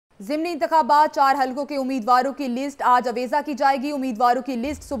ज़िमनी इंतखाबात 4 हलकों के उम्मीदवारों की लिस्ट आज अवेजा की जाएगी। उम्मीदवारों की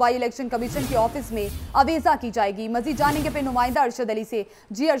लिस्ट सूबाई इलेक्शन कमीशन के ऑफिस में अवेजा की जाएगी। मजीद जानेंगे अपने नुमाइंदा अरशद अली से।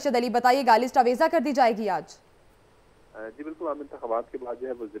 जी अरशद अली, बताइएगा, लिस्ट अवेजा कर दी जाएगी आज? जी बिल्कुल, आम इंतखाबात के बाद जो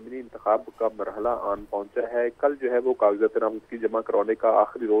है वो ज़मीनी इंतखाब का मरहला आन पहुंचा है। कल जो है वो कागजात नामजदगी जमा करवाने का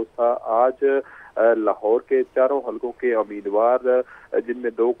आखिरी रोज था। आज लाहौर के चारों हलकों के उम्मीदवार,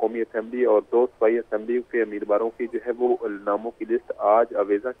 जिनमें 2 कौमी असम्बली और 2 सूबाई असम्बली के उम्मीदवारों की जो है वो नामों की लिस्ट आज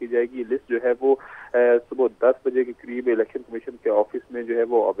अवेजा की जाएगी। लिस्ट जो है वो सुबह 10 बजे के करीब इलेक्शन कमीशन के ऑफिस में जो है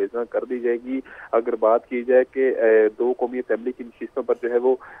वो अवेजा कर दी जाएगी। अगर बात की जाए कि 2 कौमी असम्बली की नशिस्तों पर जो है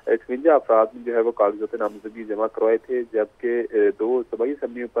वो 58 अफराद ने जो है वो कागजात नामजदगी जमा करवाए थे, जबकि 2 सूबाई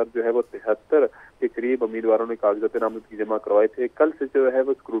असम्बलियों पर जो है वो 73 के करीब उम्मीदवारों ने कागजात नामजदगी जमा करवाए थे। कल से जो है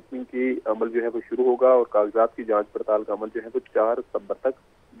वो स्क्रूटनी की अमल जो है वो शुरू होगा और कागजात की जांच पड़ताल का अमल जो है वो 4 सितंबर तक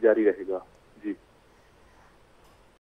जारी रहेगा।